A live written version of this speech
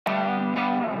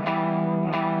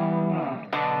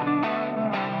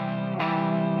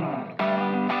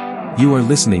You are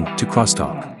listening to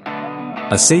CrossTalk,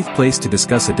 a safe place to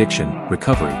discuss addiction,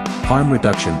 recovery, harm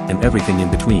reduction, and everything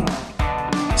in between.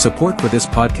 Support for this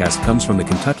podcast comes from the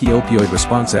Kentucky Opioid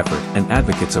Response Effort and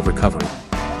Advocates of Recovery.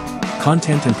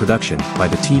 Content and production by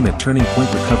the team at Turning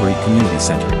Point Recovery Community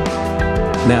Center.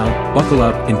 Now, buckle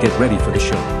up and get ready for the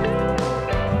show.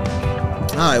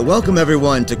 Hi, welcome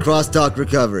everyone to CrossTalk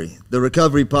Recovery, the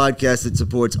recovery podcast that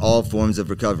supports all forms of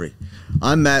recovery.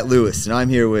 I'm Matt Lewis, and I'm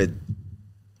here with...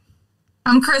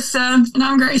 I'm Krista, and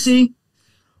I'm Gracie.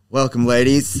 Welcome,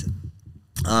 ladies.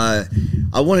 I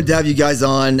wanted to have you guys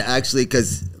on, actually,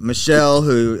 because Michelle,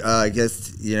 who I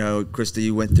guess, Krista,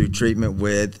 you went through treatment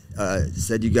with,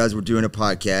 said you guys were doing a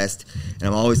podcast, and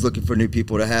I'm always looking for new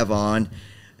people to have on.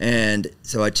 And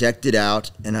so I checked it out,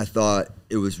 and I thought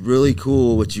it was really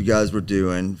cool what you guys were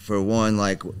doing. For one,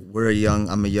 like, I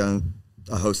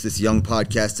host this young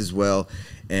podcast as well,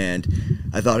 and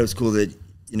I thought it was cool that,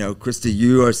 Krista,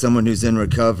 you are someone who's in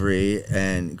recovery,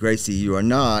 and Gracie, you are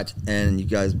not, and you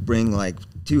guys bring, like,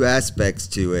 two aspects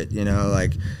to it,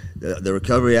 like the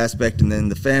recovery aspect and then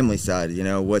the family side,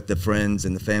 what the friends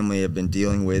and the family have been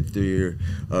dealing with through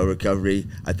your recovery.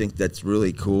 I think that's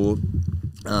really cool.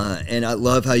 And I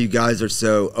love how you guys are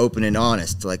so open and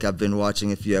honest. Like, I've been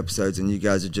watching a few episodes, and you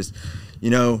guys are just,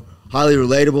 highly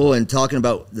relatable and talking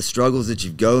about the struggles that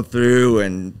you've gone through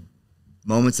and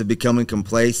moments of becoming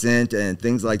complacent and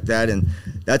things like that. And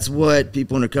that's what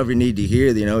people in recovery need to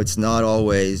hear. It's not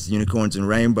always unicorns and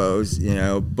rainbows,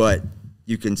 but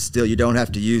you don't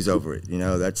have to use over it.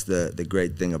 That's the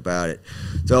great thing about it.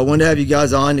 So I wanted to have you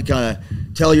guys on to kind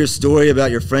of tell your story about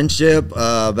your friendship,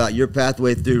 about your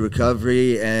pathway through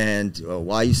recovery, and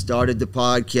why you started the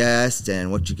podcast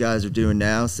and what you guys are doing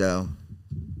now. So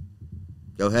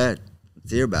go ahead.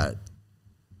 Let's hear about it.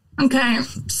 Okay.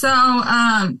 So,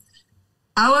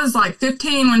 I was like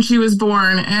 15 when she was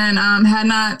born and had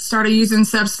not started using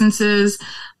substances.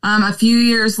 A few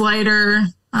years later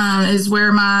is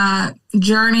where my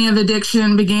journey of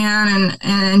addiction began.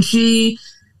 And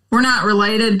we're not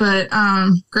related, but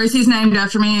Gracie's named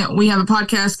after me. We have a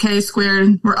podcast, K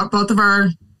Squared, where both of our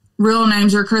real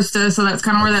names are Krista, so that's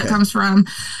kind of where that comes from.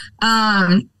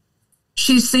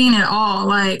 She's seen it all,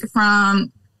 like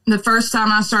from the first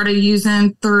time I started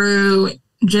using through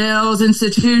jails,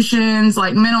 institutions,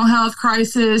 like mental health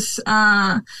crisis,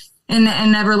 and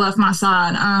never left my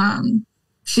side.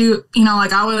 She,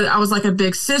 like I was like a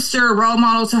big sister, role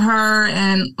model to her.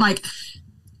 And like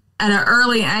at an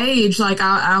early age, like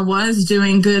I was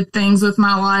doing good things with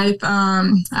my life. I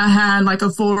had like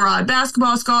a full ride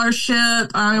basketball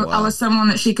scholarship. Wow. I was someone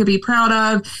that she could be proud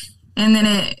of. And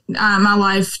then my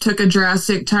life took a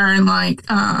drastic turn, like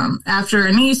after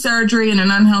a knee surgery and an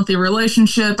unhealthy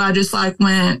relationship. I just like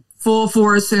went full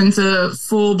force into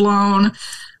full-blown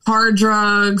hard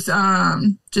drugs,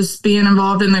 just being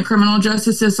involved in the criminal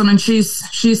justice system. And she's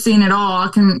seen it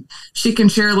all. She can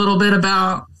share a little bit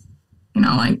about,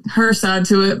 like her side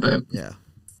to it. But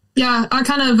yeah, I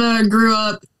kind of grew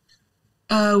up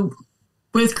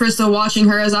with Krista, watching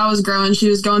her as I was growing. She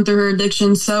was going through her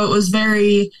addiction, so it was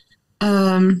very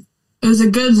it was a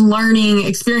good learning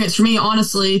experience for me,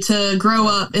 honestly, to grow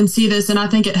up and see this. And I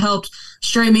think it helped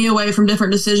stray me away from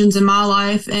different decisions in my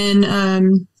life. And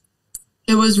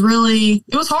it was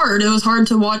hard. It was hard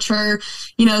to watch her,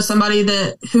 somebody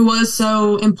who was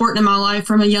so important in my life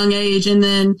from a young age. And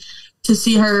then to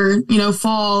see her,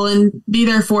 fall and be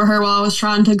there for her while I was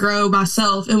trying to grow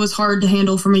myself. It was hard to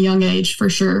handle from a young age,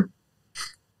 for sure.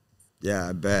 Yeah,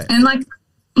 I bet. And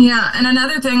and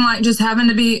another thing, like just having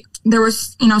to be, there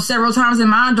was, several times in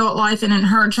my adult life and in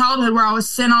her childhood where I was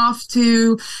sent off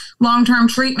to long-term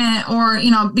treatment or,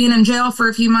 being in jail for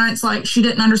a few months. Like she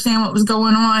didn't understand what was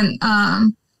going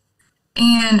on.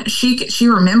 And she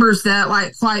remembers that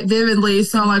like quite vividly.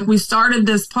 So like we started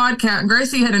this podcast.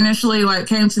 Gracie had initially like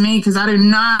came to me because I do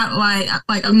not like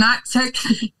I'm not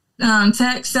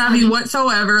tech savvy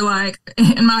whatsoever. Like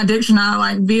in my addiction, I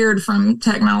like veered from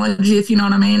technology, if you know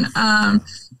what I mean.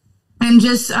 And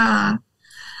just, I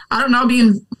don't know,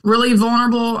 being really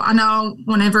vulnerable. I know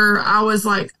whenever I was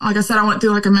like I said, I went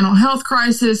through like a mental health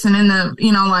crisis, and in the,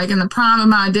 like in the prime of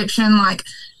my addiction, like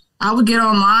I would get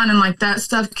online and like that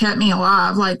stuff kept me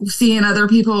alive. Like seeing other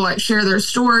people like share their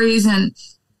stories, and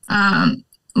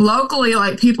locally,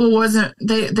 like people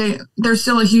there's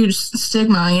still a huge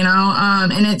stigma,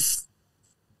 and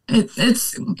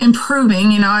it's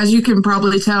improving, as you can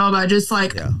probably tell by just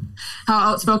like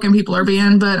how outspoken people are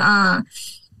being. But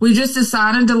we just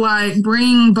decided to like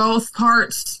bring both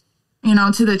parts,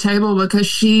 to the table, because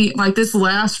this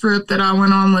last trip that I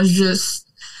went on was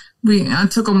just, I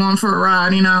took them on for a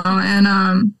ride,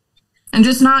 and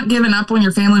just not giving up on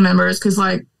your family members. Cause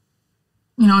like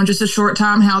in just a short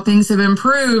time, how things have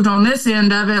improved on this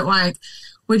end of it. Like,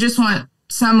 we just want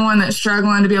someone that's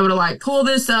struggling to be able to like pull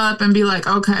this up and be like,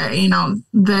 okay,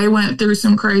 they went through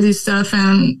some crazy stuff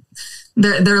and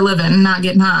they're living, not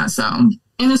getting high. So.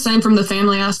 And the same from the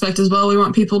family aspect as well. We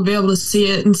want people to be able to see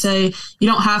it and say, you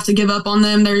don't have to give up on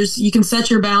them. You can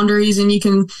set your boundaries and you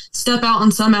can step out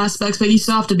on some aspects, but you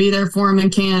still have to be there for them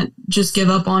and can't just give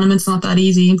up on them. It's not that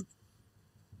easy.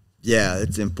 Yeah,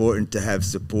 it's important to have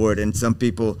support, and some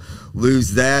people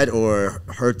lose that or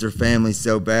hurt their family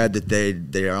so bad that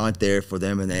they aren't there for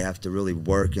them, and they have to really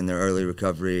work in their early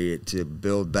recovery to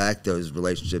build back those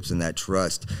relationships and that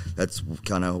trust. That's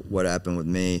kind of what happened with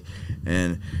me.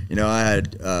 And I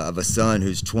have a son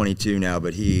who's 22 now,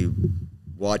 but he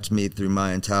watched me through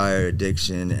my entire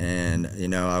addiction,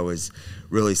 and I was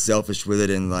really selfish with it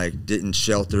and like didn't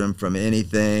shelter him from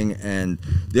anything. And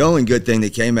the only good thing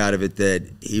that came out of it, that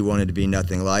he wanted to be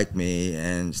nothing like me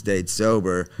and stayed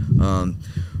sober,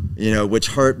 which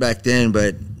hurt back then,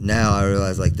 but now I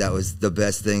realize like that was the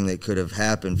best thing that could have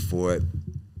happened for it.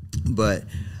 But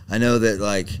I know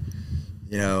that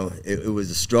it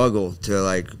was a struggle to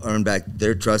like earn back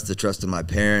their trust, the trust of my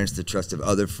parents, the trust of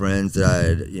other friends that I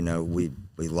had.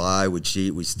 We lie, we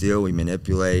cheat, we steal, we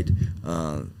manipulate,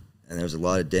 and there's a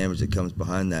lot of damage that comes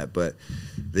behind that. But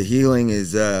the healing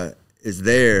is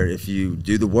there if you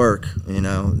do the work.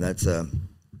 That's a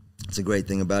great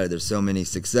thing about it. There's so many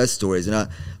success stories, and I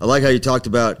like how you talked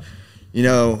about,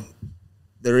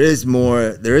 there is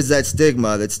that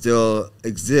stigma that still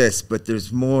exists, but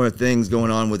there's more things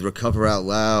going on with Recover Out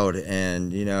Loud,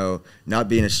 and not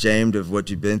being ashamed of what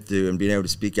you've been through and being able to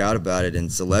speak out about it,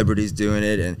 and celebrities doing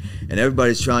it, and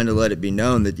everybody's trying to let it be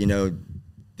known that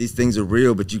these things are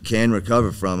real, but you can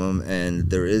recover from them,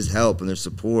 and there is help and there's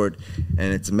support,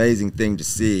 and it's an amazing thing to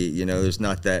see. There's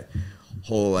not that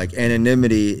whole like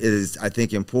anonymity is, I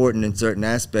think, important in certain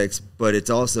aspects, but it's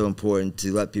also important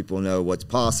to let people know what's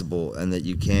possible and that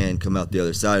you can come out the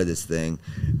other side of this thing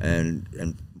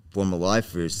and form a life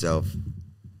for yourself.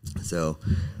 So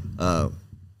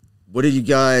what do you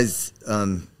guys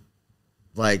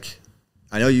like?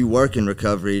 I know you work in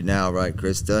recovery now, right,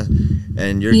 Krista?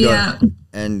 And you're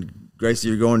and Gracie,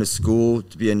 you're going to school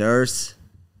to be a nurse?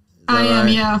 I am,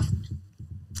 yeah.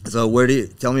 So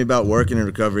tell me about working in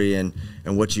recovery and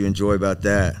what you enjoy about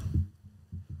that.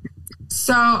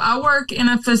 So I work in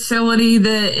a facility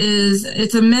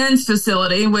it's a men's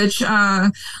facility, which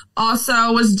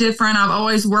also was different. I've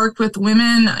always worked with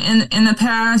women in the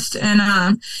past.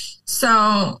 And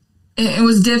so it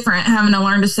was different, having to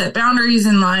learn to set boundaries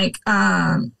and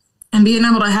and being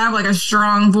able to have like a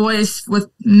strong voice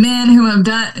with men who have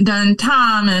done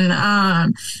time,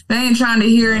 and they ain't trying to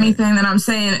hear anything that I'm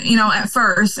saying, at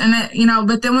first. And that,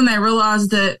 but then when they realize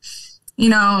that,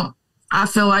 I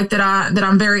feel like that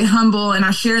I'm very humble, and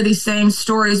I share these same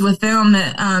stories with them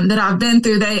that I've been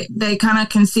through, they kind of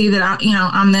can see that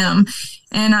I'm them.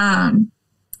 And I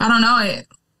don't know,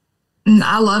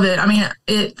 I love it. I mean,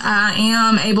 I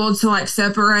am able to like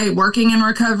separate working in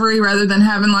recovery rather than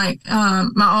having like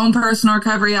my own personal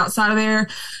recovery outside of there.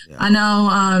 Yeah. I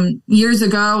know years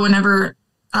ago, whenever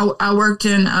I worked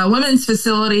in a women's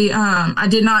facility, I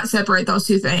did not separate those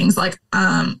two things. Like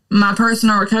my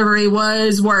personal recovery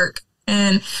was work.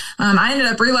 And I ended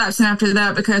up relapsing after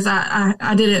that because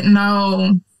I didn't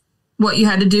know what you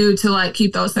had to do to like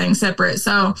keep those things separate.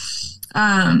 So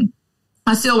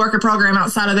I still work a program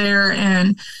outside of there,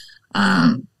 and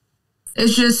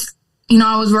it's just,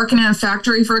 I was working in a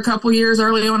factory for a couple years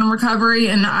early on in recovery,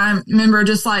 and I remember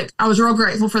just like, I was real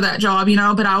grateful for that job,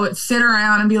 but I would sit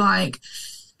around and be like,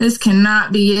 this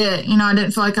cannot be it. I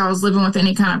didn't feel like I was living with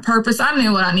any kind of purpose. I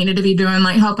knew what I needed to be doing,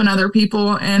 like helping other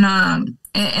people. And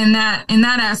in that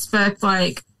aspect,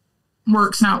 like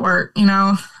work's not work,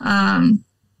 I'm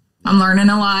learning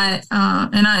a lot,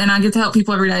 and I get to help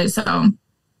people every day. So.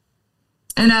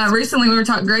 And recently we were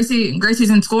talking, Gracie's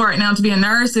in school right now to be a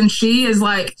nurse, and she is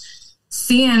like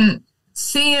seeing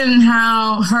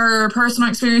how her personal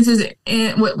experiences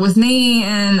with me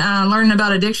and learning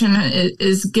about addiction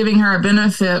is giving her a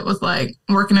benefit with like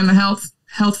working in the health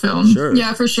field. Sure.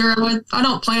 Yeah, for sure. I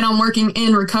don't plan on working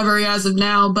in recovery as of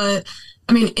now, but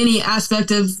I mean, any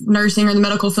aspect of nursing or the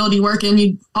medical field you work in,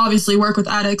 you obviously work with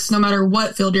addicts no matter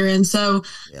what field you're in. So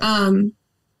I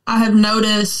have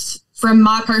noticed from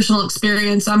my personal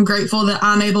experience, I'm grateful that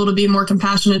I'm able to be more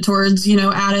compassionate towards,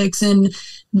 addicts and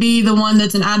be the one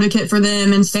that's an advocate for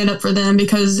them and stand up for them,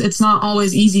 because it's not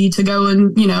always easy to go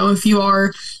and, if you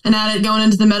are an addict going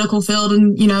into the medical field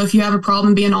and, if you have a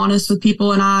problem, being honest with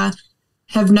people. And I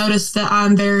have noticed that I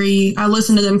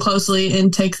listen to them closely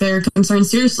and take their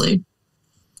concerns seriously.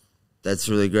 That's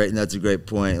really great, and that's a great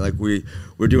point. Like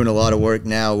we're doing a lot of work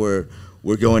now.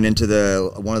 We're going into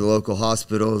one of the local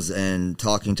hospitals and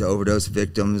talking to overdose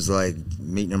victims, like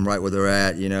meeting them right where they're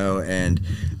at, and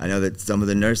I know that some of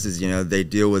the nurses, they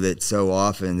deal with it so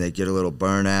often, they get a little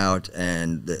burnout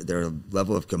and their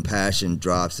level of compassion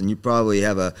drops, and you probably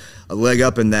have a leg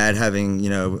up in that, having,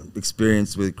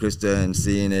 experience with Krista and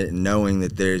seeing it and knowing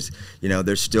that there's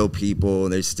still people,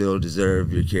 they still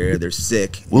deserve your care, they're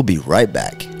sick. We'll be right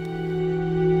back.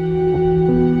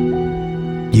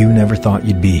 You never thought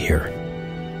you'd be here.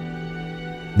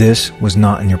 This was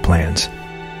not in your plans.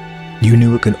 You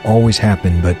knew it could always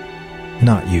happen, but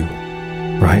not you,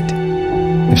 right?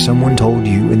 If someone told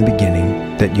you in the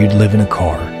beginning that you'd live in a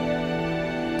car,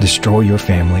 destroy your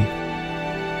family,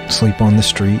 sleep on the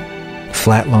street,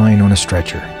 flatline on a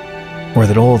stretcher, or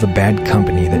that all the bad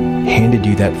company that handed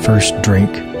you that first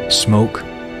drink, smoke,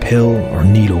 pill, or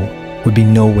needle would be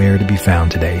nowhere to be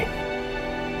found today,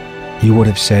 you would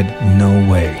have said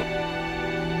no way.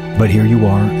 But here you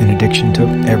are, and addiction took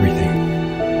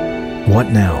everything. What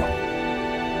now?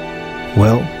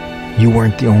 Well, you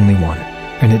weren't the only one,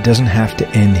 and it doesn't have to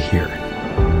end here.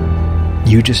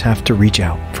 You just have to reach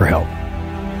out for help.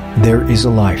 There is a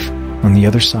life on the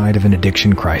other side of an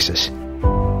addiction crisis.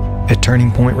 At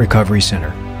Turning Point Recovery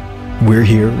Center, we're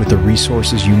here with the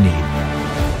resources you need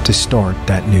to start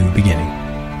that new beginning.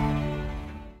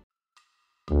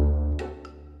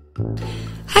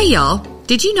 Hey y'all,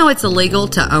 did you know it's illegal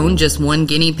to own just one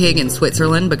guinea pig in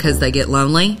Switzerland because they get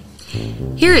lonely?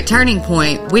 Here at Turning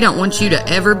Point, we don't want you to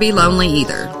ever be lonely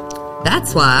either.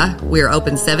 That's why we're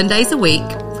open 7 days a week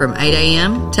from 8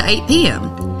 a.m. to 8 p.m.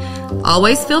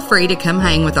 Always feel free to come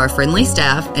hang with our friendly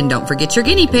staff, and don't forget your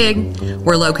guinea pig.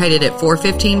 We're located at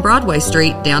 415 Broadway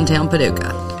Street, downtown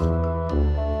Paducah.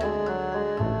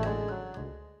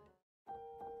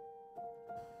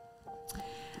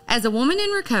 As a woman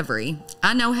in recovery,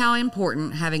 I know how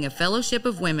important having a fellowship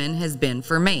of women has been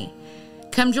for me.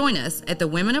 Come join us at the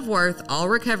Women of Worth All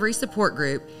Recovery Support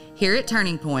Group here at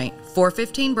Turning Point,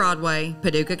 415 Broadway,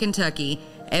 Paducah, Kentucky,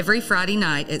 every Friday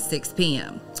night at 6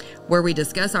 p.m., where we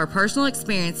discuss our personal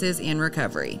experiences in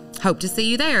recovery. Hope to see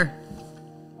you there.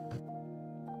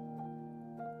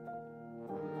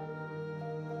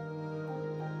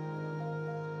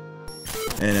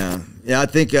 And I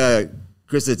think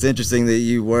Chris, it's interesting that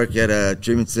you work at a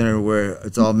treatment center where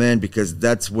it's all men, because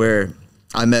that's where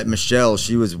I met Michelle.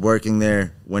 She was working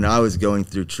there when I was going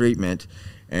through treatment,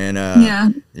 and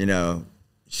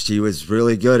she was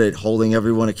really good at holding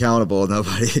everyone accountable.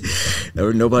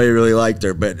 Nobody really liked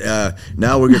her, but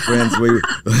now we're good friends.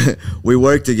 We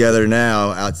work together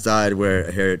now outside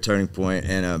here at Turning Point,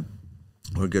 and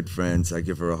we're good friends. I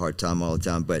give her a hard time all the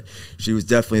time, but she was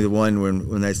definitely the one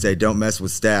when they say don't mess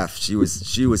with staff. She was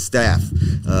staff.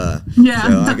 So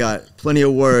I got plenty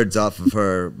of words off of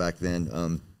her back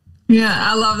then.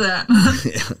 I love that.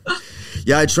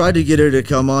 Yeah, I tried to get her to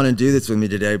come on and do this with me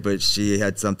today, but she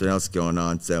had something else going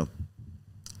on. So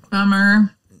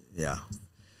bummer. Yeah.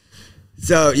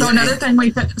 So another thing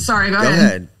sorry, go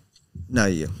ahead. No,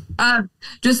 you.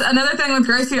 Just another thing with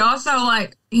Gracie also,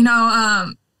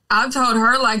 I've told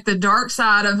her the dark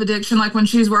side of addiction. Like when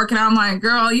she's working out, I'm like,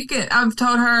 girl, I've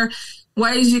told her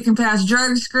ways you can pass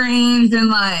drug screens, and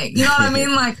you know what I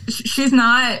mean? She's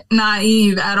not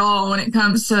naive at all when it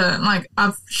comes to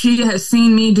she has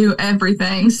seen me do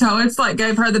everything. So it's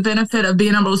gave her the benefit of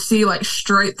being able to see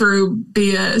straight through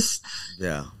BS.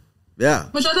 Yeah. Yeah.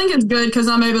 Which I think is good, because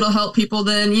I'm able to help people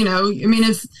then,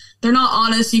 if they're not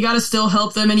honest, you got to still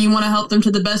help them, and you want to help them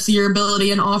to the best of your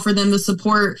ability and offer them the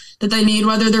support that they need,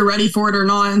 whether they're ready for it or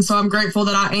not. And so I'm grateful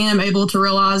that I am able to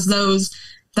realize the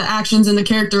actions and the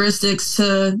characteristics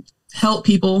to help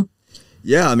people.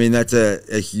 Yeah. I mean, that's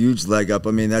a huge leg up.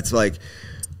 I mean, that's like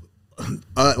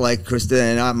Krista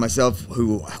and I myself,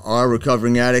 who are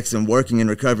recovering addicts and working in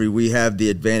recovery, we have the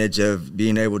advantage of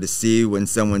being able to see when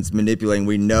someone's manipulating.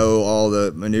 We know all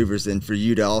the maneuvers, and for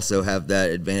you to also have that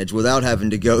advantage without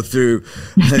having to go through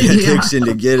addiction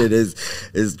to get it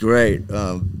is great.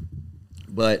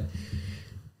 But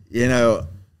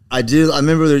I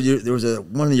remember there was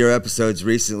one of your episodes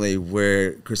recently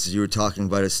where, Krista, you were talking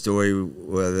about a story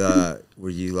with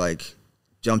where you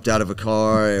jumped out of a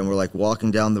car and were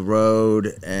walking down the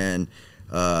road and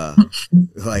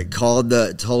told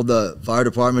the fire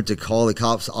department to call the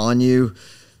cops on you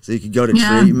so you could go to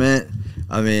treatment.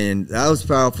 I mean, that was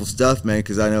powerful stuff, man,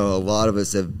 because I know a lot of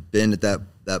us have been at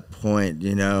that point,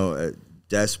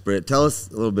 desperate. Tell us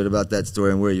a little bit about that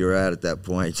story and where you were at that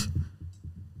point.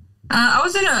 I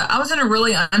was in a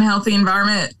really unhealthy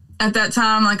environment at that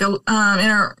time,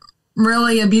 in a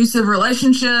really abusive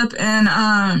relationship,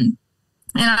 and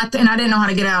and I didn't know how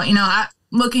to get out.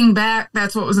 Looking back,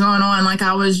 that's what was going on. Like,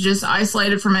 I was just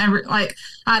isolated from I'd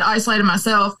isolated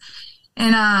myself.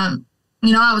 And,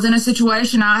 I was in a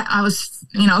situation, I was,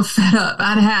 fed up.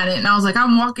 I'd had it. And I was like,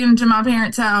 I'm walking to my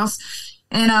parents' house,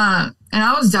 and I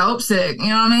was dope sick, you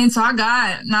know what I mean? So I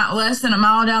got not less than a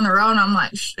mile down the road, and I'm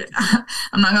like, shit,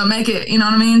 I'm not going to make it, you know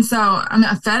what I mean? So I'm a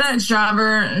FedEx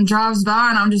driver drives by,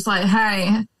 and I'm just like,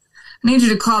 hey, I need you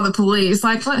to call the police.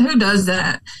 Like, who does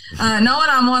that? Knowing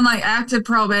I'm on like active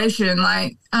probation,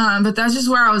 but that's just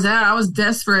where I was at. I was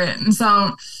desperate. And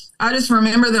so I just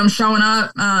remember them showing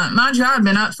up. My jaw had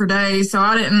been up for days, so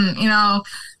I didn't,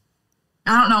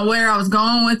 I don't know where I was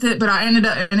going with it, but I ended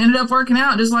up working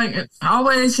out, just like it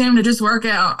always seemed to just work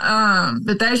out.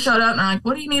 But they showed up and I'm like,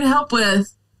 what do you need help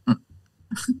with? I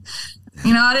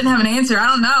didn't have an answer. I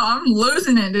don't know. I'm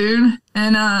losing it, dude.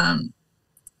 And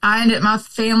my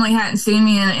family hadn't seen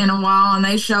me in a while, and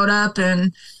they showed up,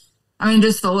 and I mean,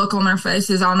 just the look on their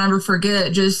faces, I'll never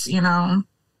forget. Just,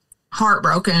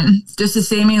 heartbroken just to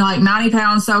see me like 90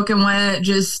 pounds soaking wet,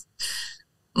 just,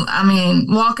 I mean,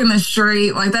 walking the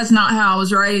street, like that's not how I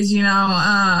was raised,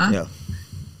 Yeah.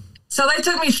 So they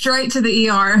took me straight to the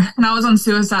ER, and I was on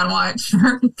suicide watch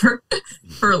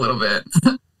for a little bit.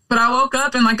 But I woke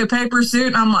up in like a paper suit,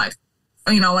 and I'm like,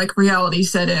 like reality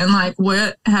set in, like,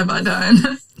 what have I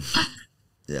done?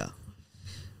 Yeah.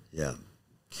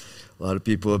 A lot of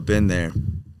people have been there.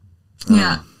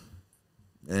 Yeah.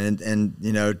 And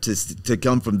to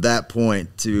come from that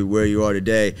point to where you are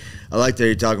today, I like that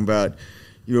you're talking about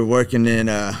you were working in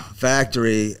a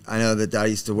factory. I know that I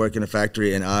used to work in a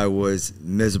factory, and I was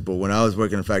miserable when I was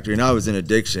working in a factory, and I was in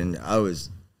addiction. I was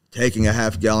taking a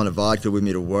half gallon of vodka with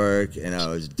me to work, and I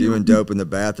was doing dope in the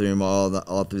bathroom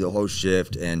all through the whole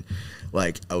shift, and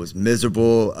like I was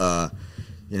miserable.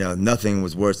 Nothing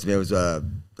was worse to me. It was a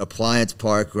appliance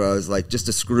park where I was like just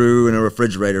a screw in a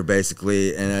refrigerator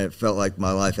basically, and I felt like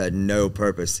my life had no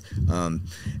purpose,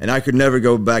 and I could never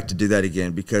go back to do that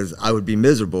again because I would be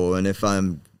miserable. And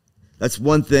that's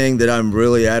one thing that I'm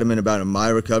really adamant about in my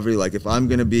recovery. Like, if I'm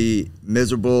going to be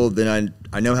miserable, then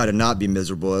I know how to not be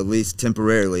miserable, at least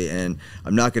temporarily, and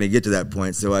I'm not going to get to that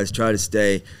point. So I try to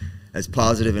stay as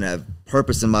positive and have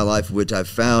purpose in my life, which I've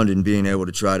found in being able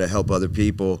to try to help other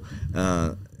people.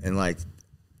 And like,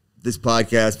 this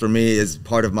podcast for me is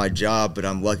part of my job, but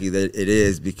I'm lucky that it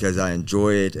is because I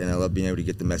enjoy it, and I love being able to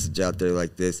get the message out there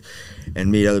like this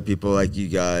and meet other people like you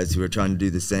guys who are trying to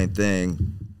do the same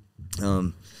thing.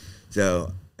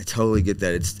 So I totally get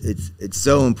that. It's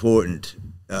so important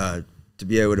to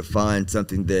be able to find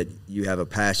something that you have a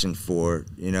passion for,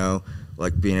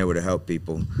 like being able to help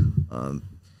people.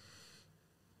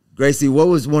 Gracie, what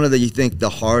was one of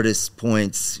the hardest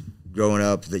points growing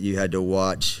up that you had to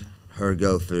watch her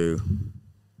go through?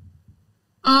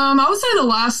 I would say the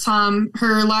last time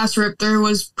her last rip through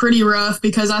was pretty rough,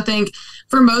 because I think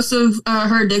for most of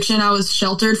her addiction, I was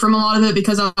sheltered from a lot of it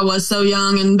because I was so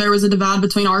young, and there was a divide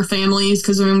between our families,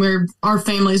 because our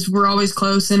families were always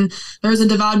close, and there was a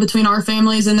divide between our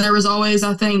families, and there was always,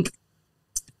 I think,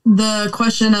 the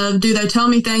question of, do they tell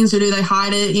me things or do they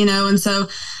hide it, and so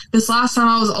this last time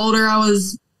I was older, I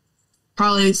was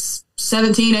probably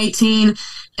 17, 18,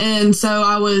 and so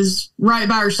I was right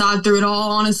by her side through it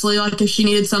all, honestly. Like, if she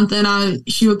needed something,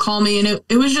 she would call me, and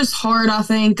it was just hard, I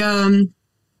think,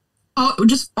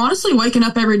 just honestly waking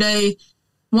up every day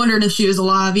wondering if she was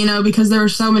alive, because there were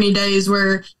so many days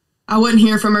where I wouldn't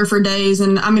hear from her for days.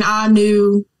 And I mean, I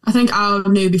knew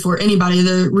before anybody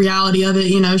the reality of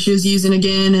it, she was using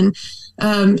again.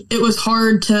 And it was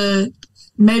hard to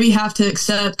maybe have to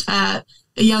accept at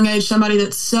a young age somebody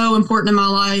that's so important in my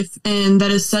life and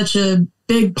that is such a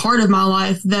big part of my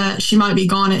life that she might be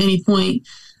gone at any point.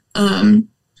 And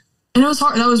it was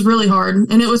hard. That was really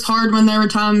hard. And it was hard when there were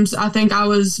times I think I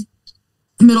was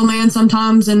middleman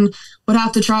sometimes and would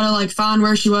have to try to like find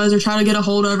where she was or try to get a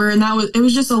hold of her. And it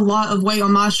was just a lot of weight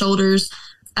on my shoulders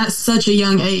at such a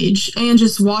young age, and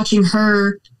just watching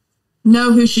her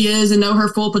know who she is and know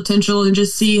her full potential and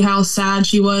just see how sad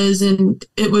she was. And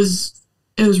it was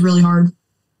really hard.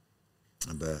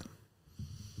 I bet.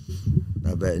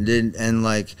 And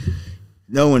like,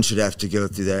 no one should have to go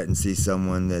through that and see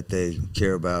someone that they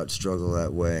care about struggle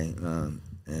that way. And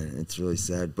it's really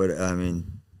sad. But I mean,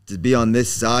 to be on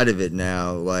this side of it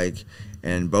now, like,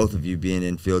 and both of you being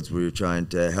in fields where you're trying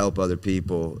to help other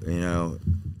people,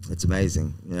 it's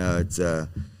amazing.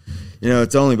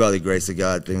 It's only by the grace of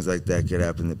God things like that could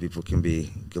happen, that people can be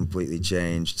completely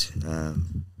changed.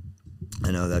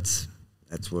 I know that's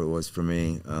what it was for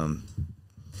me.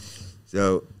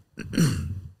 So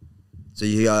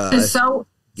you it's so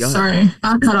sorry,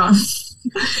 I cut off.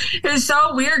 It's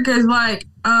so weird because like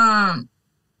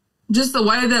just the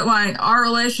way that like our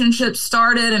relationship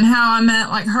started and how I met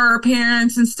like her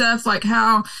parents and stuff, like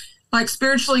how like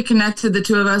spiritually connected the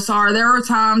two of us are. There were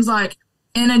times like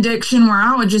in addiction where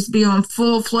I would just be on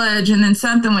full fledged and then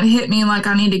something would hit me like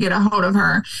I need to get a hold of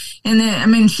her. And then, I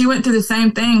mean, she went through the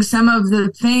same thing. Some of the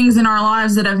things in our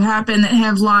lives that have happened that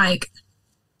have like,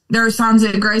 there are times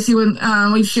that Gracie would,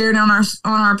 we've shared on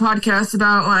our podcast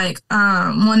about like,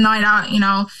 one night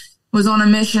I, was on a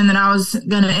mission that I was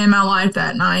going to end my life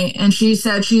that night. And she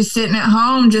said she's sitting at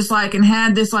home just like, and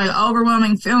had this like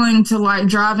overwhelming feeling to like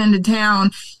drive into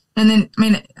town. And then, I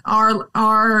mean,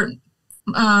 our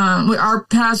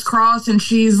paths cross and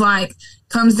she's like,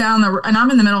 comes down and I'm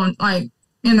in the middle, like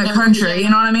in the country, you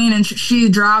know what I mean? And she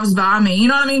drives by me, you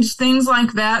know what I mean? Just things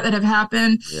like that have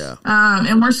happened. Yeah.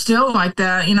 And we're still like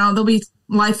that,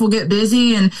 life will get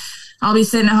busy and I'll be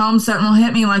sitting at home, something will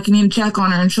hit me like you need to check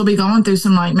on her and she'll be going through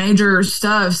some like major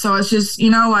stuff. So it's just,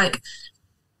 like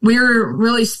we're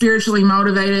really spiritually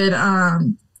motivated,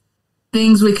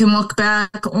 things we can look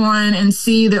back on and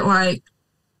see that like,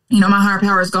 my higher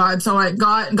power is God. So like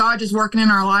God just working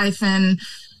in our life and,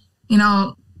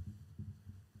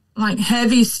 like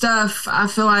heavy stuff, I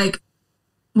feel like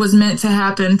was meant to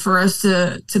happen for us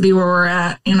to be where we're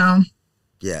at,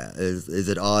 Yeah. Is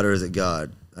it odd or is it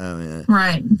God? I mean,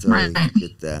 right.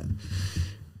 Get that.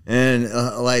 And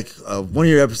one of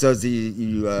your episodes that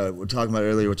you were talking about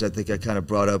earlier, which I think I kind of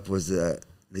brought up, was that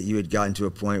you had gotten to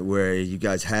a point where you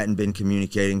guys hadn't been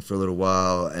communicating for a little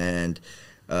while, and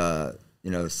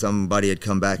somebody had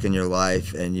come back in your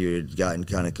life, and you had gotten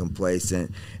kind of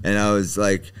complacent. And I was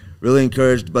like really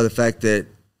encouraged by the fact that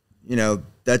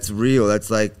that's real. That's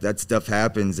like that stuff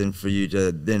happens, and for you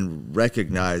to then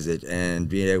recognize it and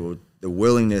being able, the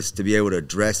willingness to be able to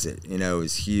address it,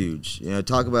 is huge.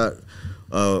 Talk about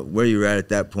where you were at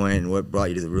that point and what brought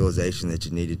you to the realization that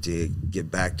you needed to get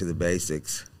back to the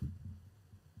basics.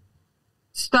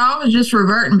 So I was just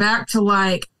reverting back to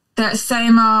like that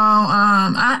same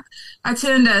I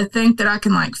tend to think that I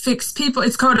can like fix people.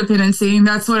 It's codependency.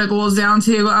 That's what it boils down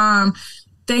to.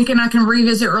 Thinking I can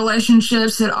revisit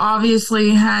relationships that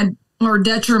obviously were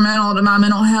detrimental to my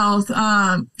mental health.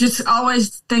 Just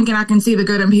always thinking I can see the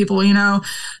good in people, and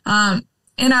I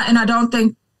don't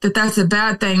think that that's a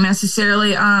bad thing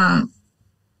necessarily.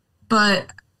 But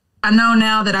I know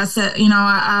now that I said,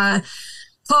 I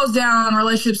closed down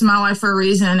relationships in my life for a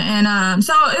reason. And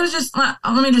so it was just, let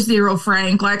me just be real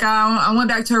frank. Like I went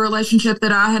back to a relationship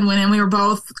that I had went in. We were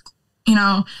both,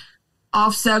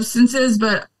 off substances,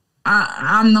 but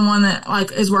I'm the one that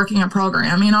like is working a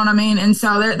program, you know what I mean? And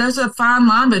so there's a fine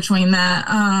line between that.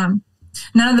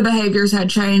 None of the behaviors had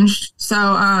changed. So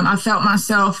I felt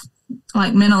myself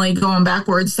like mentally going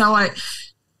backwards. So like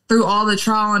through all the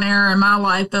trial and error in my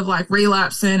life of like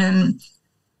relapsing and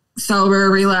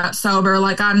relapse, sober,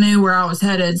 like I knew where I was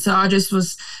headed. So I just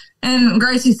was, and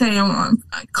Gracie's saying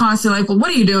constantly, like, well, what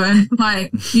are you doing?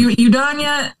 Like, you done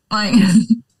yet? Like,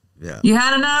 yeah, you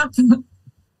had enough?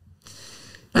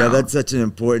 Yeah, that's such an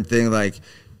important thing. Like,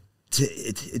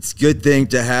 it's a good thing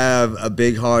to have a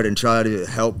big heart and try to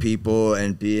help people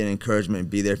and be an encouragement and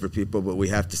be there for people, but we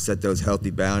have to set those healthy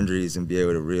boundaries and be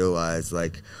able to realize,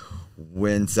 like,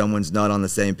 when someone's not on the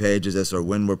same page as us or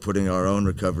when we're putting our own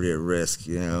recovery at risk,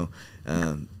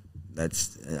 I've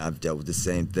dealt with the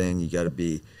same thing. You got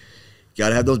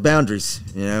to have those boundaries.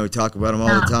 We talk about them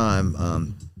all the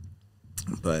time,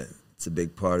 but it's a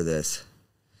big part of this.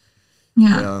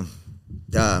 Yeah.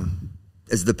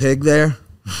 Is the pig there?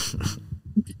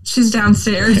 She's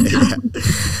downstairs.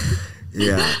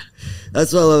 Yeah.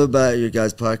 That's what I love about your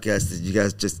guys' podcast, is you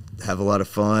guys just have a lot of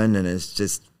fun, and it's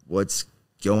just what's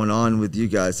going on with you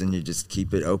guys, and you just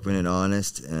keep it open and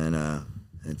honest, and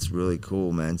it's really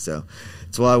cool, man. So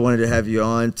that's why I wanted to have you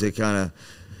on, to kind of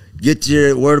get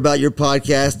your word about your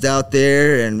podcast out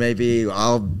there, and maybe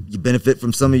I'll benefit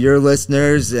from some of your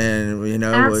listeners, and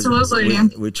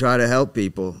absolutely, we try to help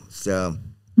people. So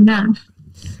yeah,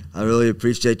 I really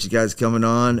appreciate you guys coming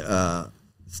on.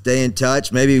 Stay in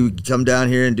touch. Maybe we can come down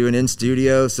here and do an in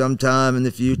studio sometime in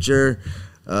the future.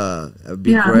 That would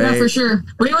be great. Yeah, for sure.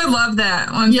 We would love that.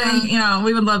 Thing,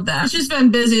 we would love that. It's just been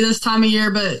busy this time of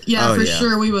year, but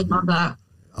sure, we would love that.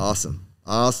 Awesome.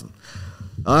 All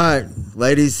right,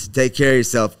 ladies, take care of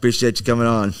yourself. Appreciate you coming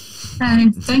on.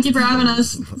 Hey, thank you for having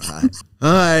us.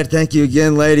 All right, thank you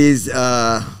again, ladies.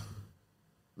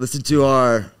 Listen to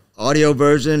our audio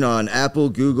version on Apple,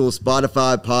 Google,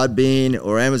 Spotify, Podbean,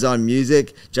 or Amazon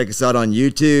Music. Check us out on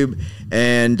YouTube,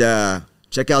 and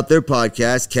check out their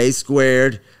podcast, K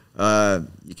Squared.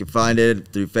 You can find it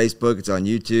through Facebook. It's on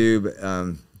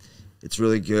YouTube. It's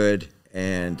really good.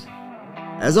 And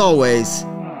as always,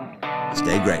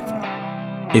 stay grateful.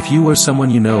 If you or someone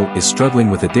you know is struggling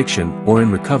with addiction or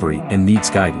in recovery and needs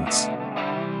guidance,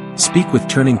 speak with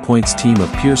Turning Point's team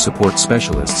of peer support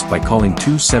specialists by calling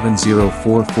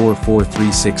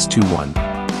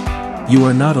 270-444-3621. You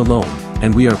are not alone,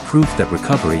 and we are proof that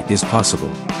recovery is possible.